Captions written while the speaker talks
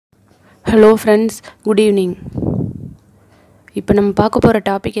Hello friends, good evening. இப்போ நம்ம பார்க்க போகிற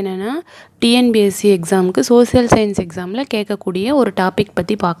டாபிக் என்னென்னா TNPSC எக்ஸாமுக்கு சோசியல் சயின்ஸ் எக்ஸாமில் கேட்கக்கூடிய ஒரு டாபிக்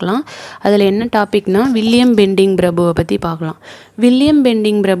பற்றி பார்க்கலாம். அதில் என்ன டாபிக்னா வில்லியம் பெண்டிங் பிரபுவை பற்றி பார்க்கலாம். வில்லியம்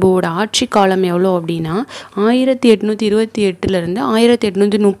பெண்டிங் பிரபுவோட ஆட்சி காலம் எவ்வளோ அப்படின்னா 1828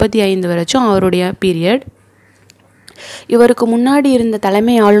 1835 வரைக்கும் அவருடைய பீரியட். இவருக்கு முன்னாடி இருந்த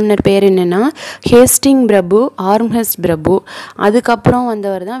தலைமை ஆளுநர் பேர் என்னென்னா ஹேஸ்டிங் பிரபு, ஆர்ம்ஹெஸ்ட் பிரபு. அதுக்கப்புறம்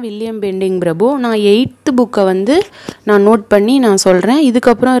வந்தவர் தான் வில்லியம் பெண்டிங் பிரபு. நான் 8th புக்கை வந்து நான் நோட் பண்ணி நான் சொல்கிறேன்.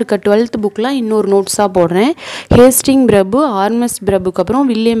 இதுக்கப்புறம் இருக்க 12th புக்கெலாம் இன்னொரு நோட்ஸாக போடுறேன். ஹேஸ்டிங் பிரபு, ஆர்ம்ஹெஸ்ட் பிரபுக்கு அப்புறம்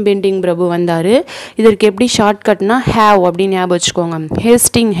வில்லியம் பெண்டிங் பிரபு வந்தார். இதற்கு எப்படி ஷார்ட்கட்னா ஹேவ் அப்படின்னு ஞாபகம் வச்சுக்கோங்க.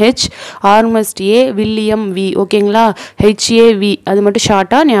 Hasting H, ஆர்ம்ஹெஸ்ட் A, William we. ஓகேங்களா? HAV அது மட்டும்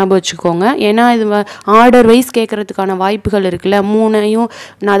ஷார்ட்டாக ஞாபகம் வச்சுக்கோங்க. ஏன்னா இது ஆர்டர் வைஸ் கேட்குறதுக்கான வாய்ப்புகள் இருக்குல்ல. 3ஐயும்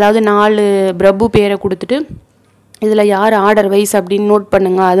அதாவது 4 பிரபு பேரை கொடுத்துட்டு இதில் யார் ஆர்டர் வைஸ் அப்படின்னு நோட்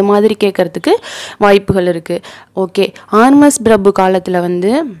பண்ணுங்க, அது மாதிரி கேட்குறதுக்கு வாய்ப்புகள் இருக்குது. ஓகே, ஆர்ம்ஹெஸ்ட் பிரபு காலத்தில்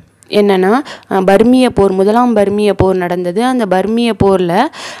வந்து என்னென்னா பர்மிய போர், முதலாம் பர்மிய போர் நடந்தது. அந்த பர்மிய போரில்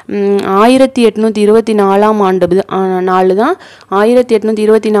 1824 ஆண்டு தான்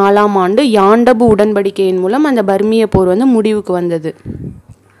 1824 யாண்டபு உடன்படிக்கையின் மூலம் அந்த பர்மிய போர் வந்து முடிவுக்கு வந்தது.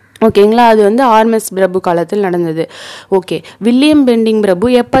 ஓகேங்களா? அது வந்து ஆர்ம்ஹெஸ்ட் பிரபு காலத்தில் நடந்தது. ஓகே, வில்லியம் பெண்டிங் பிரபு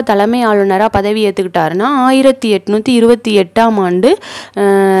எப்போ தலைமை ஆளுநராக பதவி ஏற்றுக்கிட்டாருன்னா 1828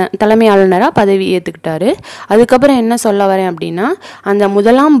 தலைமை ஆளுநராக பதவி ஏற்றுக்கிட்டாரு. அதுக்கப்புறம் என்ன சொல்ல வரேன் அப்படின்னா அந்த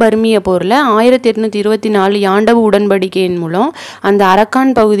முதலாம் பர்மிய போரில் 1824 யாண்டபு உடன்படிக்கையின் மூலம் அந்த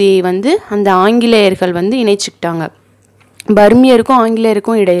அரக்கான் பகுதியை வந்து அந்த ஆங்கிலேயர்கள் வந்து இணைச்சிக்கிட்டாங்க. பர்மியருக்கும்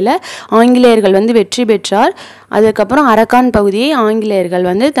ஆங்கிலேயருக்கும் இடையில் ஆங்கிலேயர்கள் வந்து வெற்றி பெற்றார். அதுக்கப்புறம் அரக்கான் பகுதியை ஆங்கிலேயர்கள்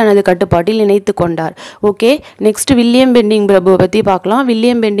வந்து தனது கட்டுப்பாட்டில் இணைத்து கொண்டார். ஓகே, நெக்ஸ்ட் வில்லியம் பெண்டிங் பிரபுவை பற்றி பார்க்கலாம்.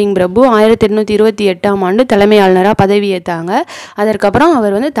 வில்லியம் பெண்டிங் பிரபு 1828 தலைமை ஆளுநராக பதவி ஏற்றாங்க. அதற்கப்புறம்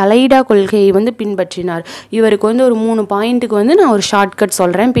அவர் வந்து தலையிடா கொள்கையை வந்து பின்பற்றினார். இவருக்கு வந்து ஒரு 3 பாயிண்ட்டுக்கு வந்து நான் ஒரு ஷார்ட்கட்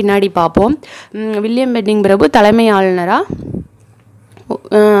சொல்கிறேன், பின்னாடி பார்ப்போம். வில்லியம் பெண்டிங் பிரபு தலைமை ஆளுநராக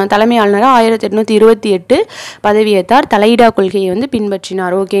 1828 பதவியேற்றார். தலையிடா கொள்கையை வந்து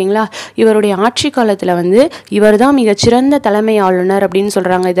பின்பற்றினார். ஓகேங்களா? இவருடைய ஆட்சி காலத்தில் வந்து இவர் தான் மிகச்சிறந்த தலைமை ஆளுநர் அப்படின்னு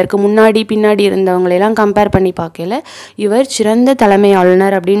சொல்கிறாங்க. இதற்கு முன்னாடி பின்னாடி இருந்தவங்களெல்லாம் கம்பேர் பண்ணி பார்க்கல இவர் சிறந்த தலைமை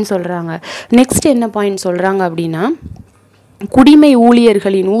ஆளுநர் அப்படின்னு சொல்கிறாங்க. நெக்ஸ்ட் என்ன பாயிண்ட் சொல்கிறாங்க அப்படின்னா குடிமை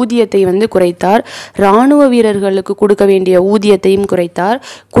ஊழியர்களின் ஊதியத்தை வந்து குறைத்தார். இராணுவ வீரர்களுக்கு கொடுக்க வேண்டிய ஊதியத்தையும் குறைத்தார்.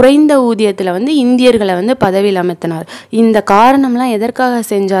 குறைந்த ஊதியத்தில் வந்து இந்தியர்களை வந்து பதவியில் அமர்த்தினார். இந்த காரணம்லாம் எதற்காக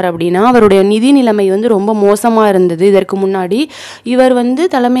செஞ்சார் அப்படின்னா அவருடைய நிதி நிலைமை வந்து ரொம்ப மோசமாக இருந்தது. இதற்கு முன்னாடி இவர் வந்து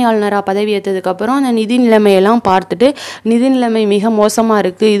தலைமை ஆளுநராக பதவி ஏற்றதுக்கப்புறம் அந்த நிதி நிலைமையெல்லாம் பார்த்துட்டு நிதி நிலைமை மிக மோசமாக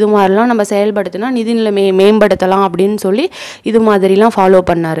இருக்குது, இது மாதிரிலாம் நம்ம செயல்படுத்தினா நிதி நிலைமையை மேம்படுத்தலாம் அப்படின்னு சொல்லி இது மாதிரிலாம் ஃபாலோ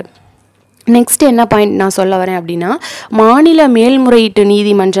பண்ணார். நெக்ஸ்ட் என்ன பாயிண்ட் நான் சொல்ல வரேன் அப்படின்னா மாநில மேல்முறையீட்டு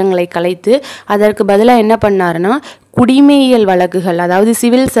நீதிமன்றங்களை கலைத்து அதற்கு பதிலாக என்ன பண்ணாருன்னா குடிமையியல் வழக்குகள், அதாவது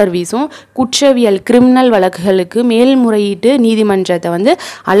சிவில் சர்வீஸும் குற்றவியல் கிரிமினல் வழக்குகளுக்கு மேல்முறையீட்டு நீதிமன்றத்தை வந்து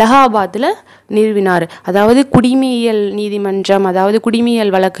அலகாபாத்தில் நிறுவினார். அதாவது குடிமையியல் நீதிமன்றம், அதாவது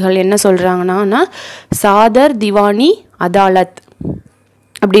குடிமையியல் வழக்குகள் என்ன சொல்கிறாங்கன்னா சாதர் திவானி அதாலத்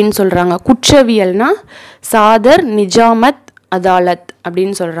அப்படின்னு சொல்கிறாங்க. குற்றவியல்னா சாதர் நிஜாமத் அதாலத்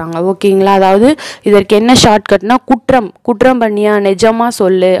அப்படின்னு சொல்கிறாங்க. ஓகேங்களா? அதாவது இதற்கு என்ன ஷார்ட்கட்னா குற்றம் பண்ணியா நிஜமாக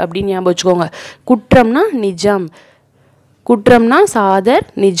சொல்லு அப்படின்னு ஞாபகம் வச்சுக்கோங்க. குற்றம்னா நிஜம், குற்றம்னா சாதர்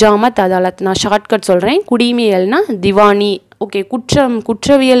நிஜாமத் அதாலத். நான் ஷார்ட்கட் சொல்கிறேன். குடிமையல்னா திவானி. ஓகே,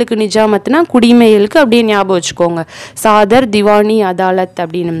 குற்றவியலுக்கு நிஜாமத்னா குடிமையலுக்கு அப்படியே ஞாபகம் வச்சுக்கோங்க, சாதர் திவானி அதாலத்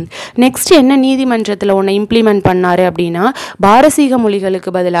அப்படின்னு. நெக்ஸ்ட் என்ன நீதிமன்றத்தில் ஒன்று இம்ப்ளிமெண்ட் பண்ணார் அப்படின்னா பாரசீக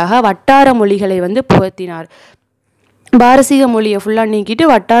மொழிகளுக்கு பதிலாக வட்டார மொழிகளை வந்து புகுத்தினார். பாரசீக மொழியை ஃபுல்லாக நீக்கிட்டு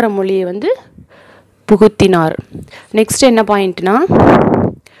வட்டார மொழியை வந்து புகுத்தினார். நெக்ஸ்ட் என்ன பாயிண்ட்னா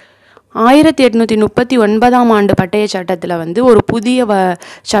 1839 பட்டய சட்டத்தில் வந்து ஒரு புதிய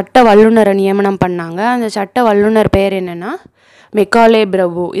சட்ட வல்லுநரை நியமனம் பண்ணாங்க. அந்த சட்ட வல்லுநர் பேர் என்னென்னா மெக்காலே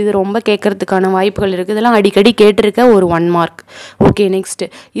பிரபு. இது ரொம்ப கேட்கறதுக்கான வாய்ப்புகள் இருக்குது. இதெல்லாம் அடிக்கடி கேட்டிருக்க ஒரு 1 மார்க். ஓகே, நெக்ஸ்ட்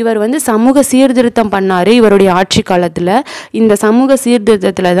இவர் வந்து சமூக சீர்திருத்தம் பண்ணார் இவருடைய ஆட்சி காலத்தில். இந்த சமூக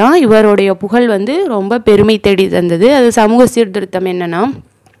சீர்திருத்தத்தில் தான் இவருடைய புகழ் வந்து ரொம்ப பெருமை தேடி தந்தது. அது சமூக சீர்திருத்தம் என்னென்னா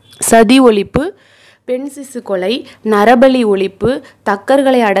சதி ஒழிப்பு, பெண் சிசு கொலை, நரபலி ஒழிப்பு,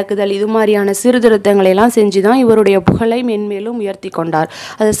 தக்கர்களை அடக்குதல், இது மாதிரியான சீர்திருத்தங்களையெல்லாம் செஞ்சு தான் இவருடைய புகழை மென்மேலும் உயர்த்தி கொண்டார்.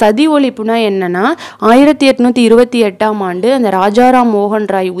 அது சதி ஒழிப்புனா என்னன்னா 1828 அந்த ராஜாராம் மோகன்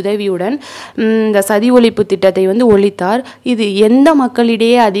ராய் உதவியுடன் இந்த சதி ஒழிப்பு திட்டத்தை வந்து ஒழித்தார். இது எந்த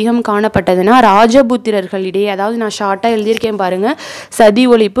மக்களிடையே அதிகம் காணப்பட்டதுன்னா ராஜபுத்திரர்களிடையே. அதாவது நான் ஷார்ட்டாக எழுதியிருக்கேன் பாருங்க. சதி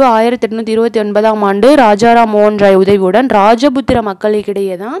ஒழிப்பு 1829 ராஜாராம் மோகன் ராய் உதவியுடன் ராஜபுத்திர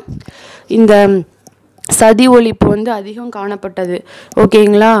மக்களுக்கிடையே தான் இந்த சதி ஒழிப்பு வந்து அதிகம் காணப்பட்டது.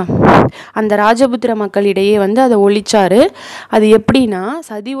 ஓகேங்களா? அந்த ராஜபுத்திர மக்களிடையே வந்து அதை ஒழிச்சாரு. அது எப்படின்னா,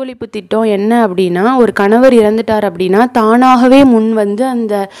 சதி ஒழிப்பு திட்டம் என்ன அப்படின்னா, ஒரு கணவர் இறந்துட்டார் அப்படின்னா தானாகவே முன் வந்து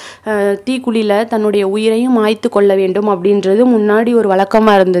அந்த தீக்குழியில் தன்னுடைய உயிரையும் மாய்த்து கொள்ள வேண்டும் அப்படின்றது முன்னாடி ஒரு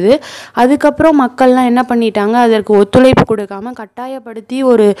வழக்கமாக இருந்தது. அதுக்கப்புறம் மக்கள்லாம் என்ன பண்ணிட்டாங்க, அதற்கு ஒத்துழைப்பு கொடுக்காம கட்டாயப்படுத்தி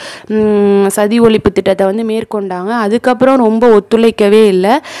ஒரு சதி ஒழிப்பு திட்டத்தை வந்து மேற்கொண்டாங்க. அதுக்கப்புறம் ரொம்ப ஒத்துழைக்கவே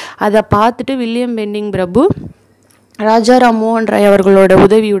இல்லை. அதை பார்த்துட்டு வில்லியம் பெண்டிங் பிரபு ராஜாராம் மோகன் ராய் அவர்களோட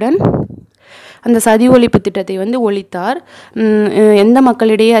உதவியுடன் அந்த சதி ஒழிப்பு திட்டத்தை வந்து ஒழித்தார். எந்த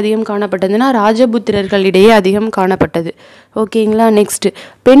மக்களிடையே அதிகம் காணப்பட்டதுன்னா ராஜபுத்திரர்களிடையே அதிகம் காணப்பட்டது. ஓகேங்களா. நெக்ஸ்ட்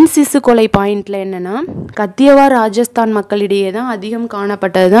பெண் சிசு கொலை பாயிண்ட்ல என்னன்னா, கத்தியவார் ராஜஸ்தான் மக்களிடையே தான் அதிகம்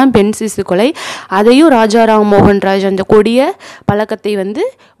காணப்பட்டது தான் பெண் சிசு கொலை. அதையும் ராஜாராம் மோகன் ராய் அந்த கொடிய பழக்கத்தை வந்து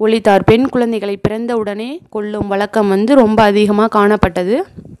ஒழித்தார். பெண் குழந்தைகளை பிறந்த உடனே கொல்லும் வழக்கம் வந்து ரொம்ப அதிகமாக காணப்பட்டது.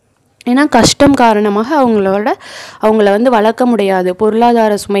 ஏன்னா கஷ்டம் காரணமாக அவங்கள வந்து வளர்க்க முடியாது.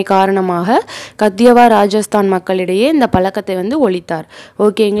 பொருளாதார சுமை காரணமாக கத்தியவா ராஜஸ்தான் மக்களிடையே இந்த பழக்கத்தை வந்து ஒழித்தார்.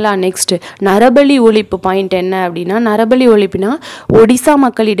 ஓகேங்களா. நெக்ஸ்ட் நரபலி ஒழிப்பு பாயிண்ட் என்ன அப்படின்னா, நரபலி ஒழிப்புனா ஒடிசா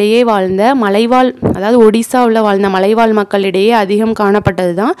மக்களிடையே வாழ்ந்த மலைவாழ், அதாவது ஒடிசாவில் வாழ்ந்த மலைவாழ் மக்களிடையே அதிகம்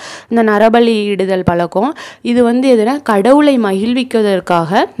காணப்பட்டது தான் இந்த நரபலி இடுதல் பழக்கம். இது வந்து எதுனா கடவுளை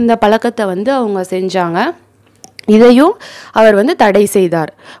மகிழ்விக்கிறதுக்காக இந்த பழக்கத்தை வந்து அவங்க செஞ்சாங்க. இதையும் அவர் வந்து தடை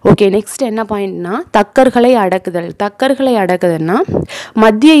செய்தார். ஓகே. நெக்ஸ்ட் என்ன பாயிண்ட்னா, தக்கர்களை அடக்குதல். தக்கர்களை அடக்குதல்னா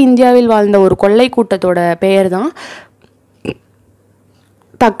மத்திய இந்தியாவில் வாழ்ந்த ஒரு கொள்ளை கூட்டத்தோட பெயர் தான்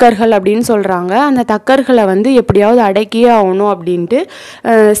தக்கர்கள் அப்படின்னு சொல்கிறாங்க. அந்த தக்கர்களை வந்து எப்படியாவது அடக்கியே ஆகணும் அப்படின்ட்டு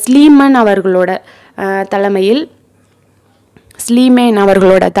ஸ்லீமன் அவர்களோட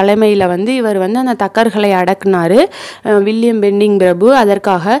தலைமையில் வந்து இவர் வந்து அந்த தக்கர்களை அடக்குனார் வில்லியம் பெண்டிங் பிரபு.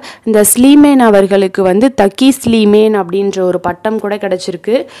 அதற்காக இந்த ஸ்லீமேன் அவர்களுக்கு வந்து தக்கி ஸ்லீமேன் அப்படின்ற ஒரு பட்டம் கூட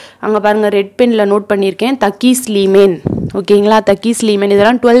கிடச்சிருக்கு. அங்கே பாருங்கள், ரெட் பென்னில் நோட் பண்ணியிருக்கேன், தக்கி ஸ்லீமேன். ஓகேங்களா. தக்கி ஸ்லீமேன்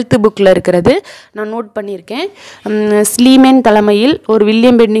இதெல்லாம் 12th புக்கில் இருக்கிறது, நான் நோட் பண்ணியிருக்கேன். ஸ்லீமேன் தலைமையில் ஒரு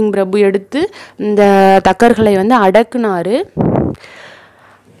வில்லியம் பெண்டிங் பிரபு எடுத்து இந்த தக்கர்களை வந்து அடக்குனார்.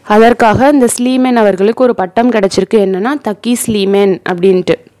 அதற்காக இந்த ஸ்லீமேன் அவர்களுக்கு ஒரு பட்டம் கிடச்சிருக்கு, என்னன்னா தக்கி ஸ்லீமேன்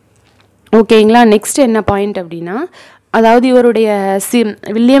அப்படின்ட்டு. ஓகேங்களா. நெக்ஸ்ட் என்ன பாயிண்ட் அப்படின்னா, அதாவது இவருடைய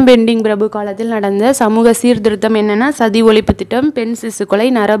வில்லியம் பெண்டிங் பிரபு காலத்தில் நடந்த சமூக சீர்திருத்தம் என்னென்னா, சதி ஒழிப்பு திட்டம், பெண் சிசு கொலை,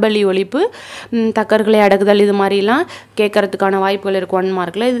 நரபலி ஒழிப்பு, தக்கர்களை அடக்குதல், இது மாதிரிலாம் கேட்கறதுக்கான வாய்ப்புகள் இருக்குது 1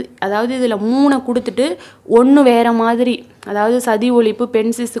 மார்க்கில். அதாவது இதில் 3 கொடுத்துட்டு 1 வேறு மாதிரி, அதாவது சதி ஒழிப்பு,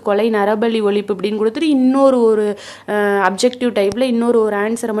 பெண் சிசு கொலை, நரபலி ஒழிப்பு இப்படின்னு கொடுத்துட்டு இன்னொரு அப்ஜெக்டிவ் டைப்பில் இன்னொரு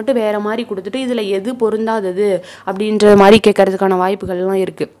ஆன்சரை மட்டும் வேறு மாதிரி கொடுத்துட்டு இதில் எது பொருந்தாதது அப்படின்ற மாதிரி கேட்கறதுக்கான வாய்ப்புகள்லாம்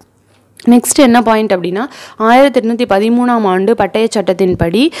இருக்குது. நெக்ஸ்ட் என்ன பாயிண்ட் அப்படின்னா, 1813ஆம் ஆண்டு பட்டய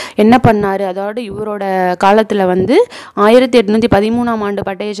சட்டத்தின்படி என்ன பண்ணார், அதாவது இவரோட காலத்தில் வந்து 1813ஆம் ஆண்டு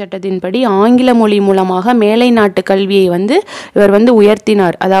பட்டய சட்டத்தின்படி ஆங்கில மொழி மூலமாக மேலை நாட்டு கல்வியை வந்து இவர் வந்து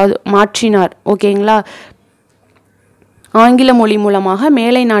உயர்த்தினார், அதாவது மாற்றினார். ஓகேங்களா. ஆங்கில மொழி மூலமாக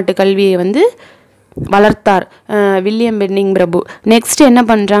மேலை நாட்டு கல்வியை வந்து வளர்த்தார் வில்லியம் பெண்டிங் பிரபு. நெக்ஸ்ட் என்ன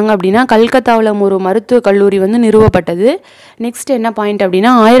பண்ணுறாங்க அப்படின்னா, கல்கத்தாவில் ஒரு மருத்துவக் கல்லூரி வந்து நிறுவப்பட்டது. நெக்ஸ்ட் என்ன பாயிண்ட்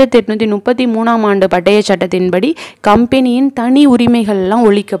அப்படின்னா, 1833ஆம் ஆண்டு பட்டய சட்டத்தின்படி கம்பெனியின் தனி உரிமைகள்லாம்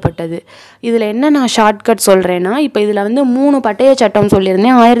ஒழிக்கப்பட்டது. இதில் என்ன நான் ஷார்ட்கட் சொல்கிறேன்னா, இப்போ இதில் வந்து 3 பட்டய சட்டம்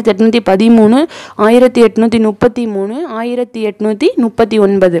சொல்லியிருந்தேன், 1813, 1833,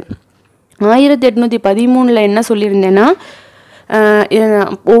 1839. 1813 என்ன சொல்லியிருந்தேன்னா,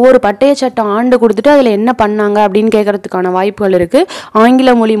 ஒவ்வொரு பட்டய சட்டம் ஆண்டு கொடுத்துட்டு அதில் என்ன பண்ணாங்க அப்படின்னு கேட்கறதுக்கான வாய்ப்புகள் இருக்குது. ஆங்கில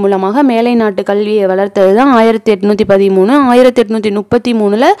மொழி மூலமாக மேலை நாட்டு கல்வியை வளர்த்தது தான் 1813.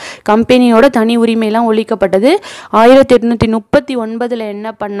 1833 கம்பெனியோட தனி உரிமையெல்லாம் ஒழிக்கப்பட்டது. 1839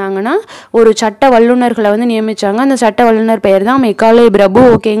 என்ன பண்ணாங்கன்னா, ஒரு சட்ட வல்லுநர்களை வந்து நியமித்தாங்க. அந்த சட்ட வல்லுநர் பெயர் தான் மெக்காலே பிரபு.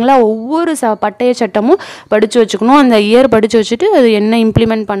 ஓகேங்களா. ஒவ்வொரு பட்டய சட்டமும் படித்து வச்சுக்கணும், அந்த இயர் படித்து வச்சுட்டு அது என்ன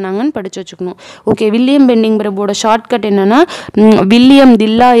இம்ப்ளிமெண்ட் பண்ணாங்கன்னு படித்து வச்சுக்கணும். ஓகே. வில்லியம் பெண்டிங் பிரபுவோட ஷார்ட்கட் என்னென்னா, வில்லியம்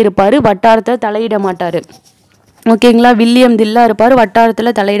தில்லா இருப்பார், வட்டாரத்தில் தலையிட மாட்டார். ஓகேங்களா. வில்லியம் தில்லா இருப்பார், வட்டாரத்தில்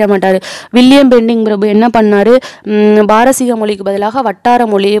தலையிட மாட்டார். வில்லியம் பெண்டிங் பிரபு என்ன பண்ணார், பாரசீக மொழிக்கு பதிலாக வட்டார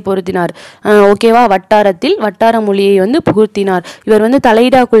மொழியை பொருத்தினார். ஓகேவா. வட்டார மொழியை வந்து புகுத்தினார். இவர் வந்து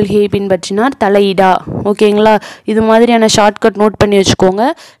தலையிடா கொள்கையை பின்பற்றினார். தலையிடா. ஓகேங்களா. இது மாதிரியான ஷார்ட்கட் நோட் பண்ணி வச்சுக்கோங்க.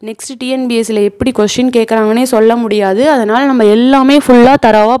 நெக்ஸ்ட் டிஎன்பிஎஸ்சியில் எப்படி கொஸ்டின் கேட்குறாங்கன்னே சொல்ல முடியாது, அதனால் நம்ம எல்லாமே ஃபுல்லாக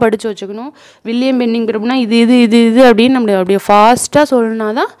தரவாக படித்து வச்சுக்கணும். வில்லியம் பெண்டிங் பிரபுனா இது இது இது இது அப்படின்னு நம்ம அப்படியே ஃபாஸ்ட்டாக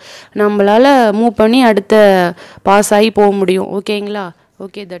சொல்லணுன்னா தான் நம்மளால் மூவ் பண்ணி அடுத்த பாஸ் ஆகி போக முடியும். ஓகேங்களா.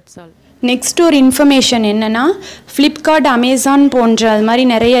 Okay, that's all. நெக்ஸ்ட் ஒரு இன்ஃபர்மேஷன் என்னென்னா, ஃப்ளிப்கார்ட், அமேசான் போன்ற அது மாதிரி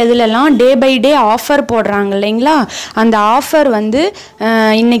நிறைய இதிலெல்லாம் டே பை டே ஆஃபர் போடுறாங்க இல்லைங்களா? அந்த ஆஃபர் வந்து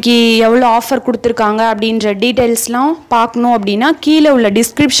இன்றைக்கி எவ்வளோ ஆஃபர் கொடுத்துருக்காங்க அப்படின்ற டீட்டெயில்ஸ்லாம் பார்க்கணும் அப்படின்னா கீழே உள்ள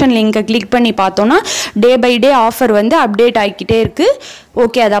டிஸ்கிரிப்ஷன் லிங்கை கிளிக் பண்ணி பார்த்தோன்னா டே பை டே ஆஃபர் வந்து அப்டேட் ஆகிக்கிட்டே இருக்குது.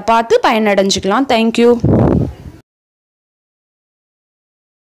 ஓகே, அதை பார்த்து பயனடைஞ்சிக்கலாம். தேங்க்யூ.